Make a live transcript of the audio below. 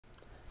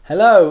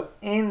Hello,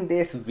 in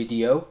this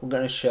video we're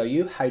going to show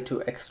you how to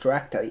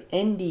extract a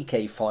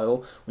NDK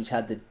file which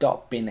has the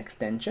 .bin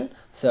extension.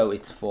 So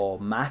it's for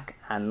Mac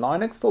and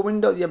Linux. For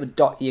Windows you have a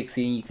 .exe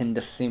and you can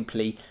just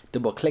simply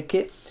double click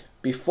it.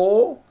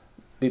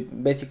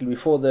 Basically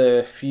before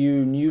the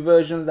few new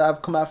versions that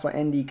have come out for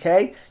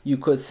NDK, you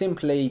could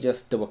simply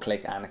just double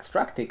click and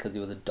extract it because it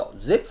was a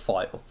 .zip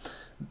file.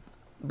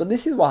 But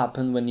this is what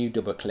happens when you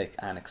double click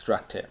and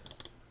extract it.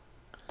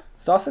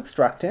 Starts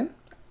extracting,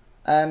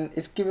 and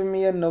it's giving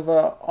me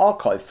another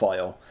archive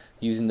file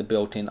using the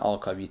built-in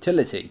archive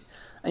utility.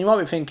 And you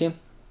might be thinking,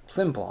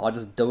 simple, I'll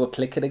just double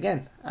click it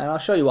again, and I'll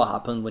show you what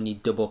happens when you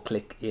double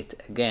click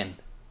it again.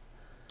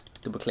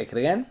 Double click it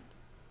again.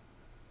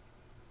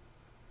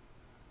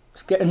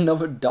 Let's get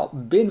another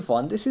 .bin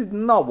file. This is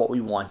not what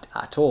we want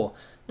at all.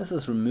 Let's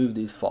just remove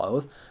these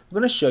files. We're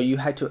going to show you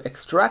how to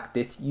extract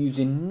this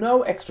using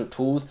no extra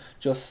tools,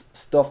 just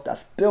stuff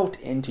that's built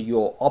into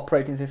your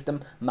operating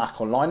system, Mac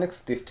or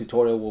Linux. This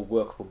tutorial will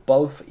work for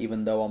both,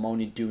 even though I'm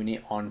only doing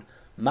it on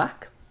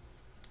Mac.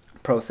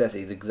 Process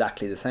is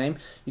exactly the same.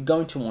 You're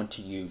going to want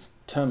to use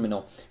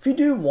Terminal. If you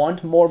do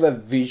want more of a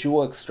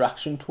visual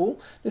extraction tool,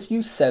 just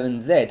use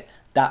 7Z.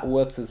 That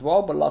works as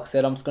well, but like I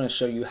said, I'm just going to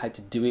show you how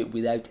to do it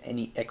without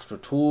any extra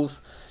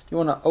tools. You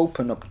want to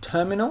open up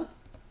Terminal,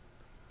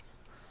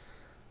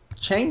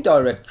 change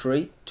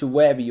directory to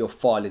wherever your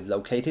file is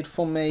located.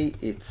 For me,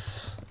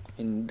 it's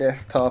in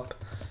desktop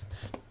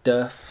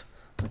stuff.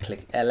 I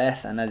click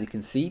ls, and as you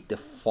can see, the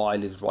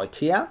file is right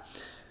here.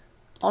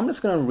 I'm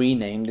just going to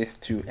rename this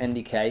to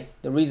NDK.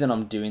 The reason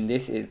I'm doing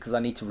this is because I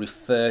need to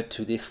refer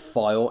to this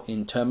file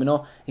in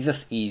Terminal. It's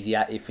just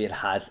easier if it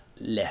has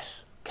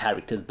less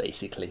characters,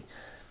 basically.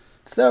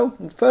 So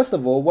first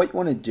of all, what you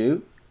want to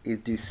do is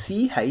do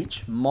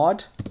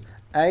chmod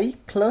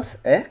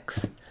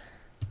a+x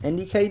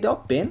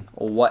ndk.bin,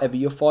 or whatever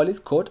your file is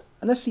called,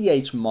 and the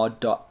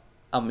chmod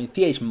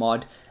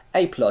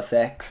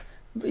a+x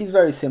is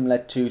very similar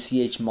to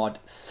chmod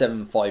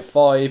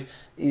 755.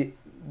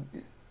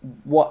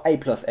 What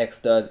a+x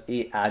does,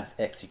 it adds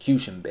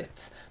execution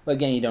bits, but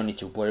again, you don't need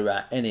to worry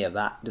about any of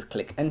that. Just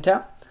click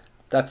enter.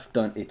 That's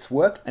done its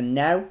work, and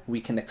now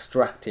we can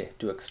extract it.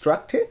 To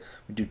extract it,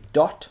 we do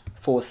 ./ndk.bin,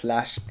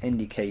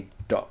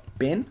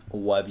 or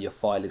whatever your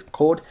file is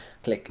called.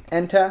 Click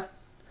enter.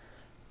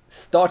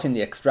 Starting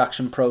the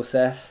extraction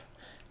process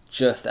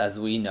just as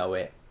we know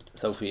it.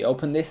 So if we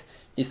open this,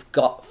 it's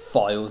got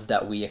files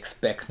that we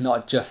expect,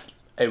 not just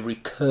a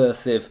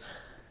recursive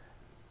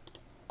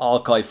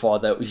archive file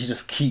that we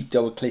just keep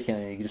double clicking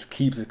and it just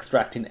keeps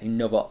extracting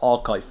another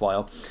archive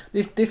file.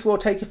 This will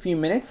take a few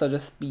minutes, so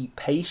just be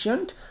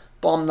patient.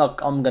 But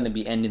I'm going to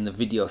be ending the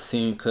video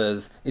soon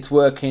because it's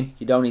working.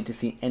 You don't need to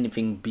see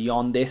anything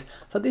beyond this.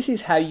 So this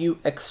is how you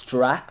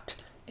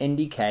extract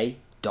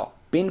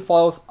ndk.bin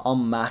files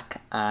on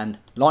Mac and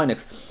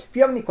Linux. If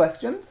you have any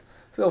questions,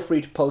 feel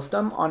free to post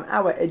them on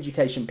our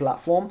education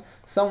platform,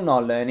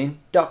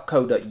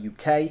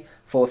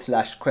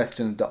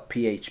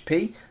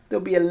 sonarlearning.co.uk/questions.php.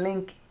 There'll be a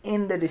link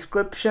in the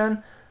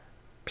description.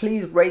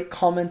 Please rate,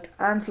 comment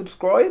and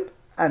subscribe.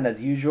 And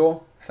as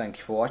usual, thank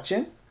you for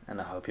watching, and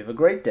I hope you have a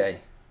great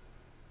day.